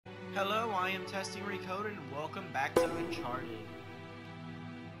Hello, I am Testing Recoded, and welcome back to Uncharted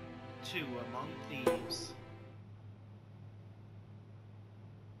 2, Among Thieves.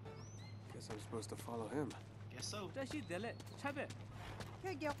 Guess I'm supposed to follow him. Guess so.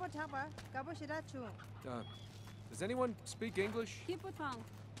 Does anyone speak English?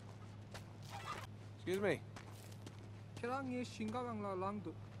 Excuse me.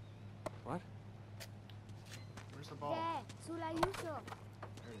 What? Where's the ball? Sulla Yuso.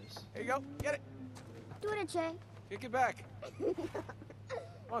 There it is. Here you go. Get it. Turece. Kick it back. Come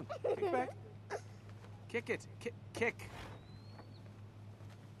on. Kick it back. Kick it. Kick.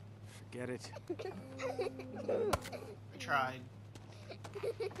 Forget it. I tried.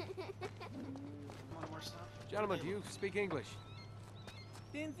 One more stuff. Gentlemen, do you speak English?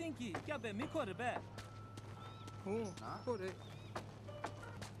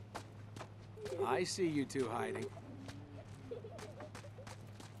 I see you two hiding.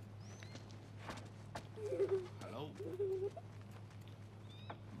 Hello.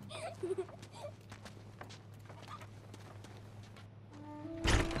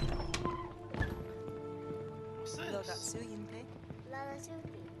 What's this?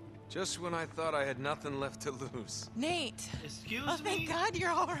 Just when I thought I had nothing left to lose. Nate! Excuse Oh, me? thank God you're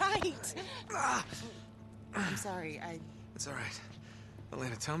all right. I'm sorry, It's all right.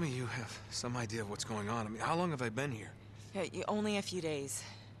 Elena, tell me you have some idea of what's going on. I mean, how long have I been here? only a few days.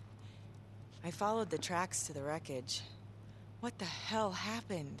 I followed the tracks to the wreckage. What the hell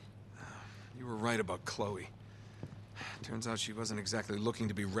happened? You were right about Chloe. Turns out she wasn't exactly looking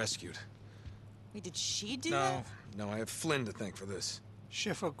to be rescued. Wait, did she do that? No, I have Flynn to thank for this.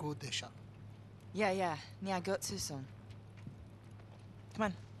 Yeah, go to soon. Come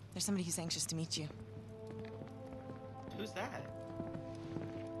on, there's somebody who's anxious to meet you. Who's that?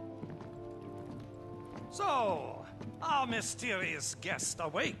 So, our mysterious guest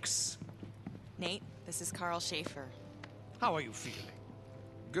awakes. Nate, this is Carl Schaefer. How are you feeling?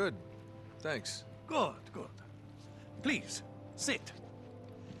 Good. Thanks. Good. Please, sit.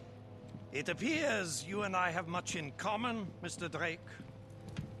 It appears you and I have much in common, Mr. Drake.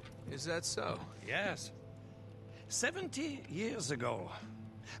 Is that so? Yes. 70 years ago,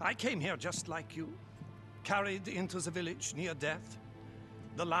 I came here just like you, carried into the village near death,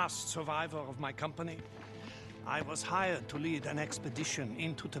 the last survivor of my company. I was hired to lead an expedition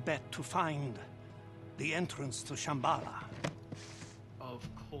into Tibet to find the entrance to Shambhala. Of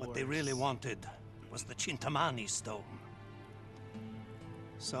course. What they really wanted was the Chintamani stone.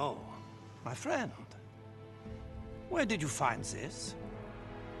 So, my friend, where did you find this?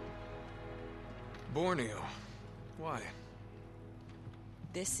 Borneo. Why?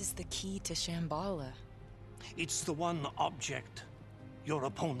 This is the key to Shambhala. It's the one object your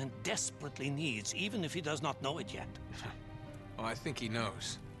opponent desperately needs, even if he does not know it yet. Oh, I think he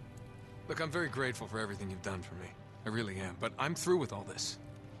knows. Look, I'm very grateful for everything you've done for me. I really am, but I'm through with all this.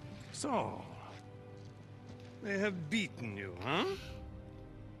 So, they have beaten you, huh?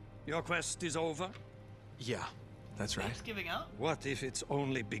 Your quest is over? Yeah, that's right. Nate's giving up? What if it's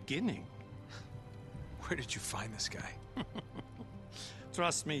only beginning? Where did you find this guy?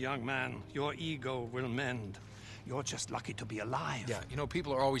 Trust me, young man, your ego will mend. You're just lucky to be alive. Yeah, you know,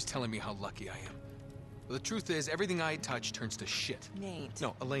 people are always telling me how lucky I am. But the truth is, everything I touch turns to shit. Nate.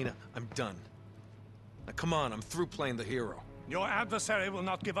 No, Elena, I'm done. Now, come on, I'm through playing the hero. Your adversary will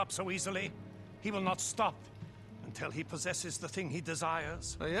not give up so easily. He will not stop until he possesses the thing he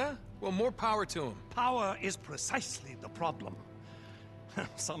desires. Oh, yeah? Well, more power to him. Power is precisely the problem.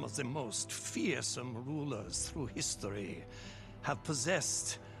 Some of the most fearsome rulers through history have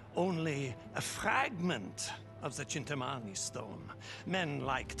possessed only a fragment of the Chintamani stone. Men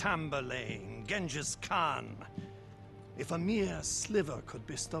like Tamburlaine, Genghis Khan. If a mere sliver could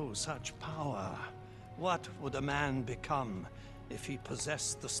bestow such power, what would a man become if he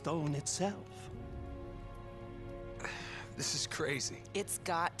possessed the stone itself? This is crazy. It's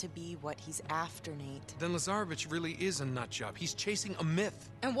got to be what he's after, Nate. Then Lazarevich really is a nutjob. He's chasing a myth.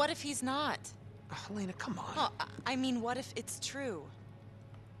 And what if he's not? Elena, come on. Well, I mean, what if it's true?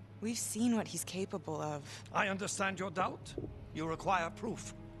 We've seen what he's capable of. I understand your doubt. You require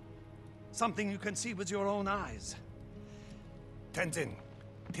proof. Something you can see with your own eyes. Tenzin,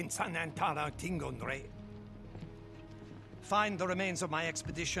 Tinsanantara Tingonre. Find the remains of my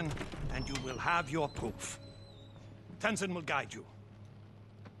expedition, and you will have your proof. Tenzin will guide you.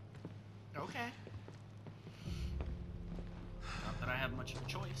 Okay. Not that I have much of a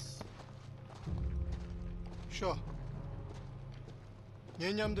choice. Sure.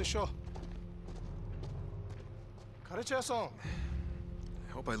 Nyenyamdo sure. 가르쳐서.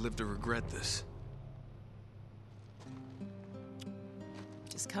 I hope I live to regret this.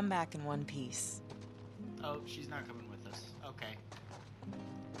 Just come back in one piece. Oh, she's not coming with us. Okay.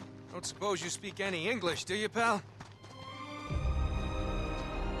 Don't suppose you speak any English, do you, pal?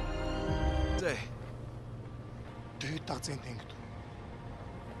 Say,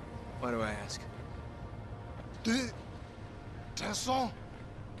 why do I ask? I'm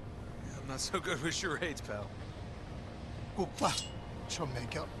not so good with charades, pal.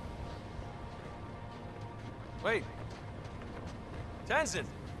 Wait. Tenzin!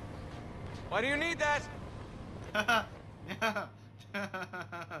 Why do you need that? Uh-oh.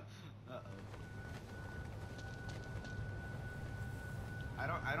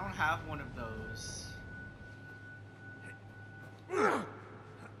 I don't have one of those.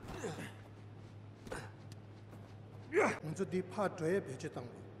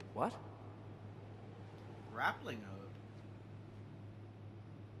 What? Grappling hook.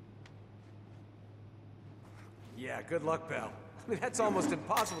 Yeah, good luck, pal. I mean, that's almost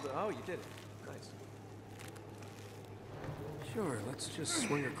impossible to... Oh, you did it. Nice. Sure, let's just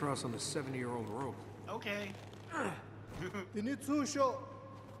swing across on the 70-year-old rope. Okay. I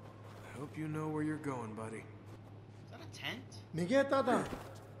hope you know where you're going, buddy. Is that a tent?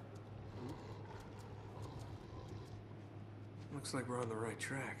 Looks like we're on the right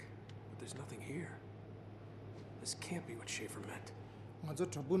track, but there's nothing here. This can't be what Schaefer meant.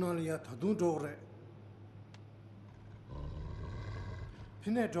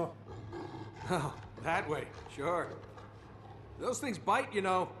 Oh, that way, sure. Those things bite, you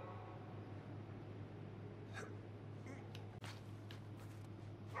know.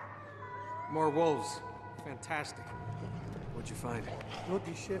 More wolves. Fantastic. What'd you find? Been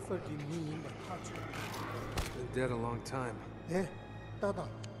dead a long time.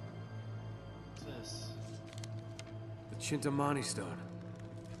 What's this? The Chintamani stone.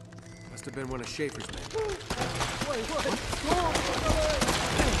 Must have been one of Schaefer's men.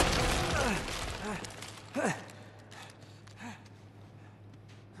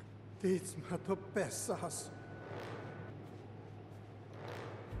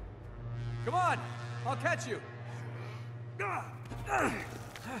 Come on! I'll catch you! I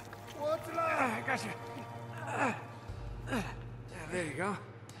got you. There you go.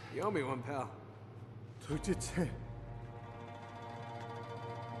 You owe me one, pal.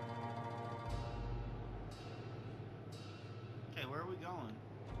 Okay, where are we going?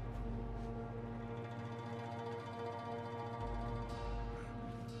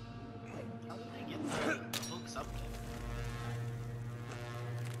 How did they get the hooks up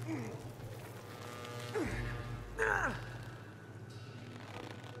there?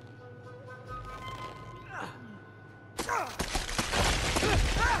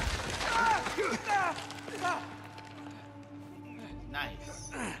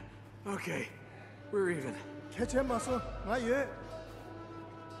 Nice. Okay, we're even.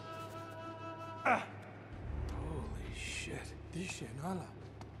 Holy shit.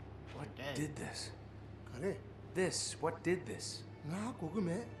 What Dead. did this? What did this?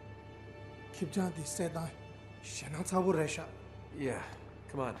 Yeah,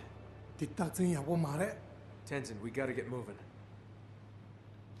 come on. Tenzin, we gotta get moving.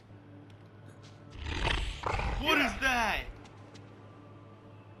 What is that?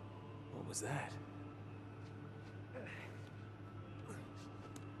 What was that?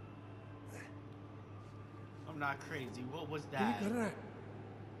 I'm not crazy. What was that?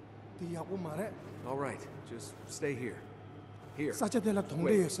 All right, just stay here. Here.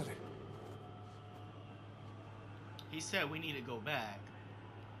 He said we need to go back.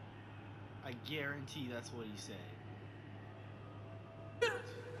 I guarantee that's what he said.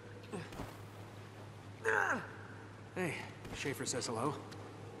 Hey, Schaefer says hello.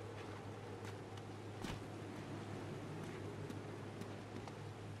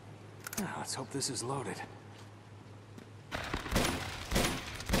 Ah, let's hope this is loaded.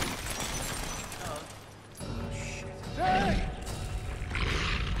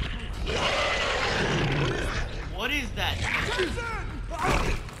 What is that? I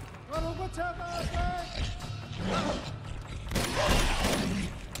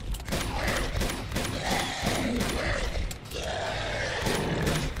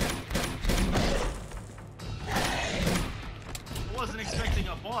wasn't expecting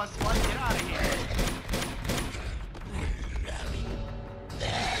a boss. Why get out of here?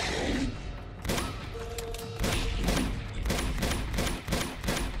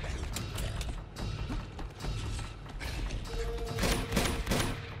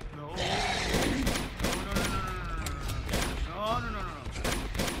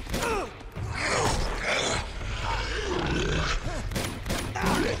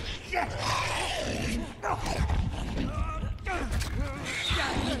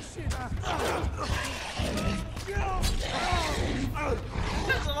 That's a lot.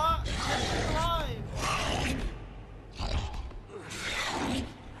 That's alive.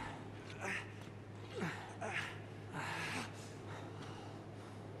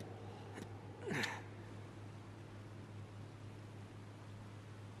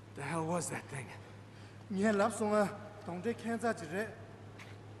 The hell was that thing? 你还lapsong啊？懂得看咋子的？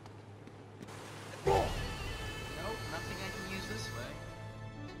 Nope, nothing I can use this way.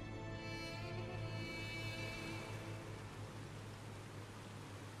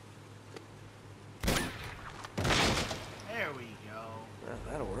 There we go. Well,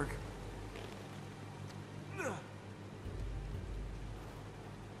 that'll work.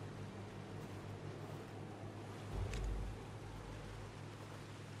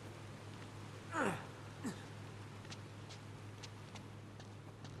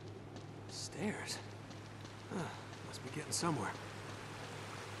 Stairs? Huh, must be getting somewhere.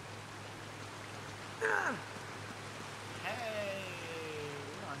 Hey,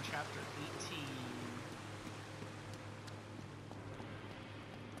 we're on chapter 18.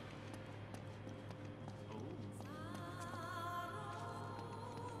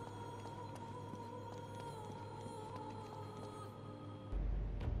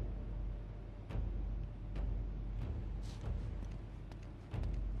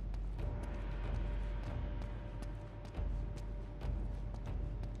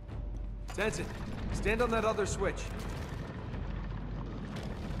 Tenzin, stand on that other switch.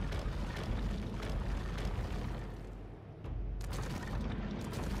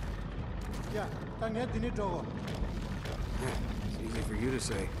 Yeah, 当年dinner trouble. It's easy for you to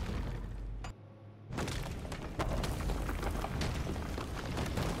say.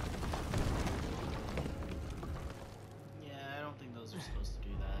 Yeah, I don't think those are supposed to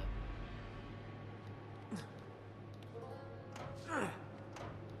do that.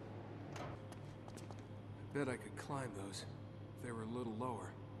 Bet I could climb those if they were a little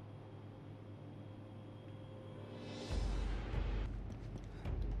lower.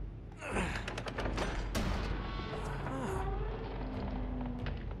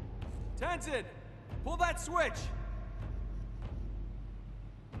 Tenzin! Pull that switch!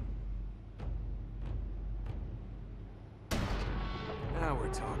 Now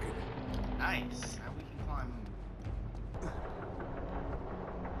we're talking. Nice. Now we can climb.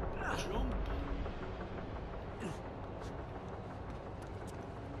 Jump.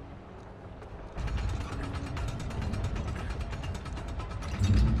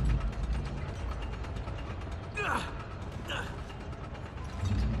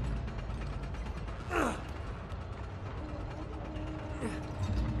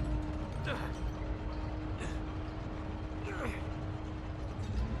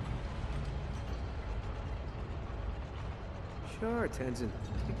 Sure, Tenzin.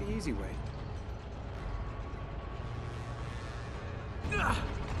 Take the easy way.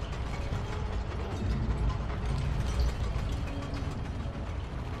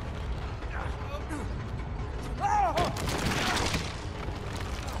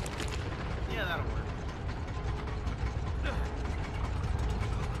 Yeah, that'll work.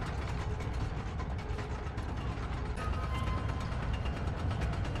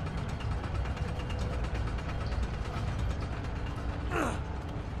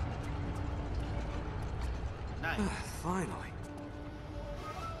 Nice. Finally.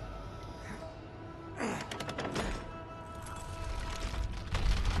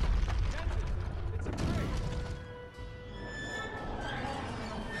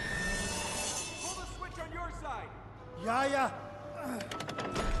 Pull the switch on your side. Yeah, yeah.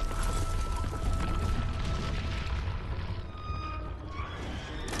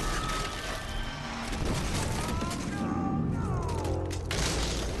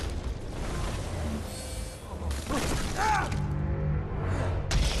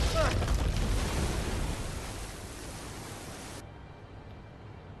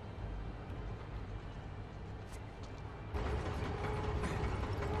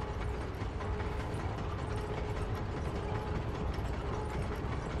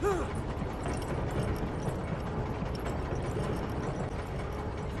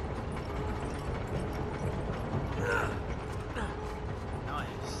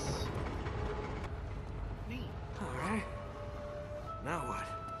 Nice. Neat. All right. Now what?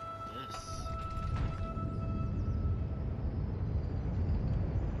 This.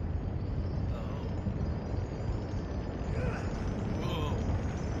 Oh. Whoa.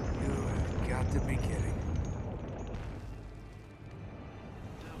 You have got to be kidding.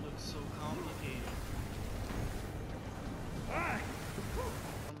 That looks so complicated. For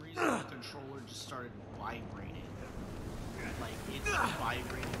some reason, the controller just started vibrating. Like, it's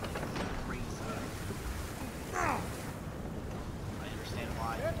vibrating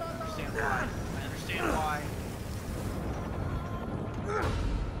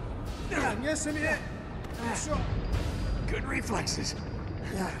알겠습니다. 쇼. Good reflexes.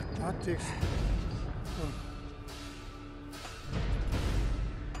 야, 다 됐어.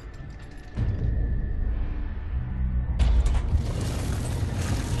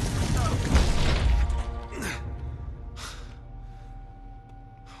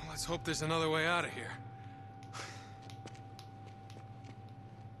 Let's hope there's another way out of here.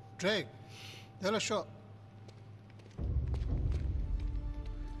 Drake, yellow shot.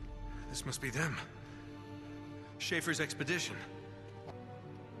 This must be them. Schaefer's expedition.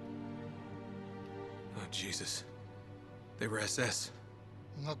 Oh, Jesus. They were SS.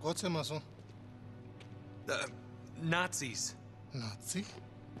 나 거쳐 마소. Nazis. 나지?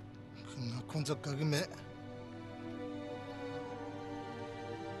 나 혼자 가기매.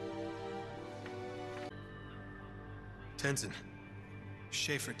 Tenzin.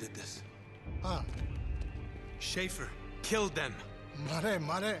 Schaefer did this. 아, Schaefer killed them.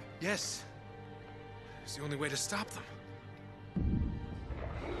 말해. Yes. It's the only way to stop them.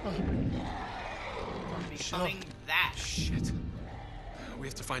 Becoming that. Shit. We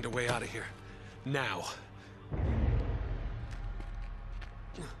have to find a way out of here. Now.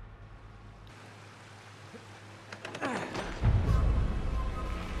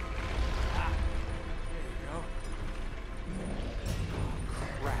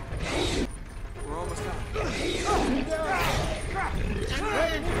 We're almost out.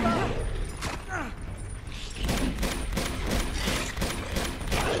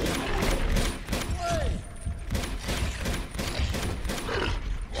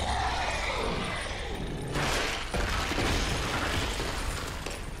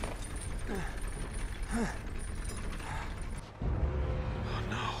 Oh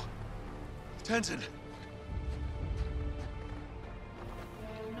no. Tenzin.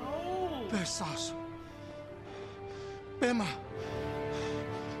 No. 뺏었어. 빼마.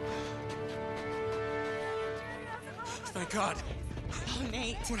 Thank God. Oh,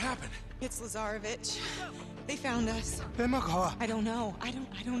 Nate. What happened? It's Lazarevich. They found us. 빼마 가. I don't know. I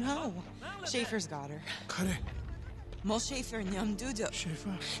don't know. Schaefer's got her. 그래. Mol Schaefer and Yamdudo.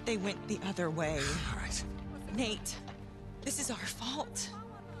 셰프. They went the other way. All right. Nate, this is our fault.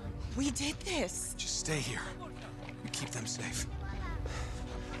 We did this. Just stay here. We keep them safe.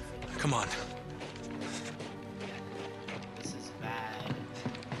 Come on. This is bad.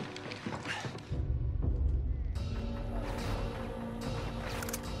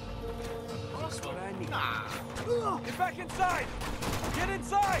 That's what I need. Nah. Get back inside! Get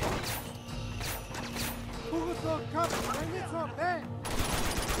inside! 보고서 갑. 당해서 빼.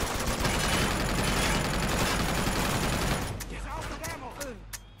 Get out of ammo!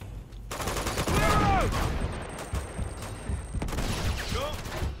 Clear out! Go.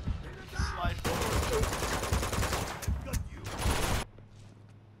 Slide forward.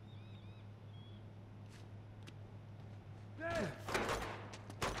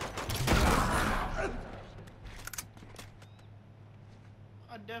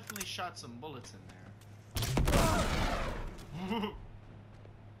 I definitely shot some bullets in there.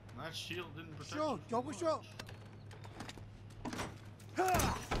 That shield didn't protect 쇼, you from 여보 쇼. much.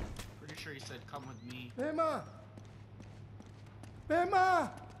 Pretty sure he said, "Come with me." 빼마. 빼마.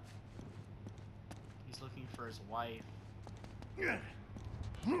 He's looking for his wife.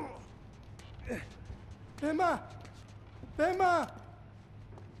 빼마. 빼마.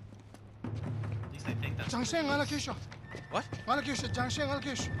 At least I think that's. 장생 what 하나 it is. 계셔. What? 하나 계셔. 장생 하나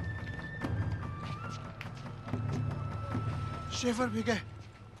계셔. 셰프 비게.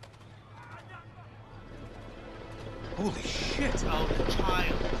 Holy shit. Oh, the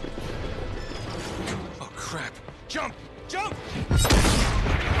child. Oh, crap. Jump! Jump!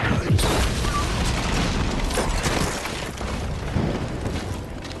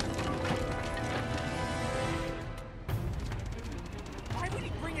 Why would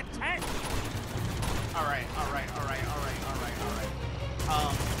he bring a tank? All right.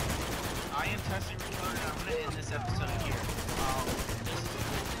 I am testing retarded. I'm gonna end this episode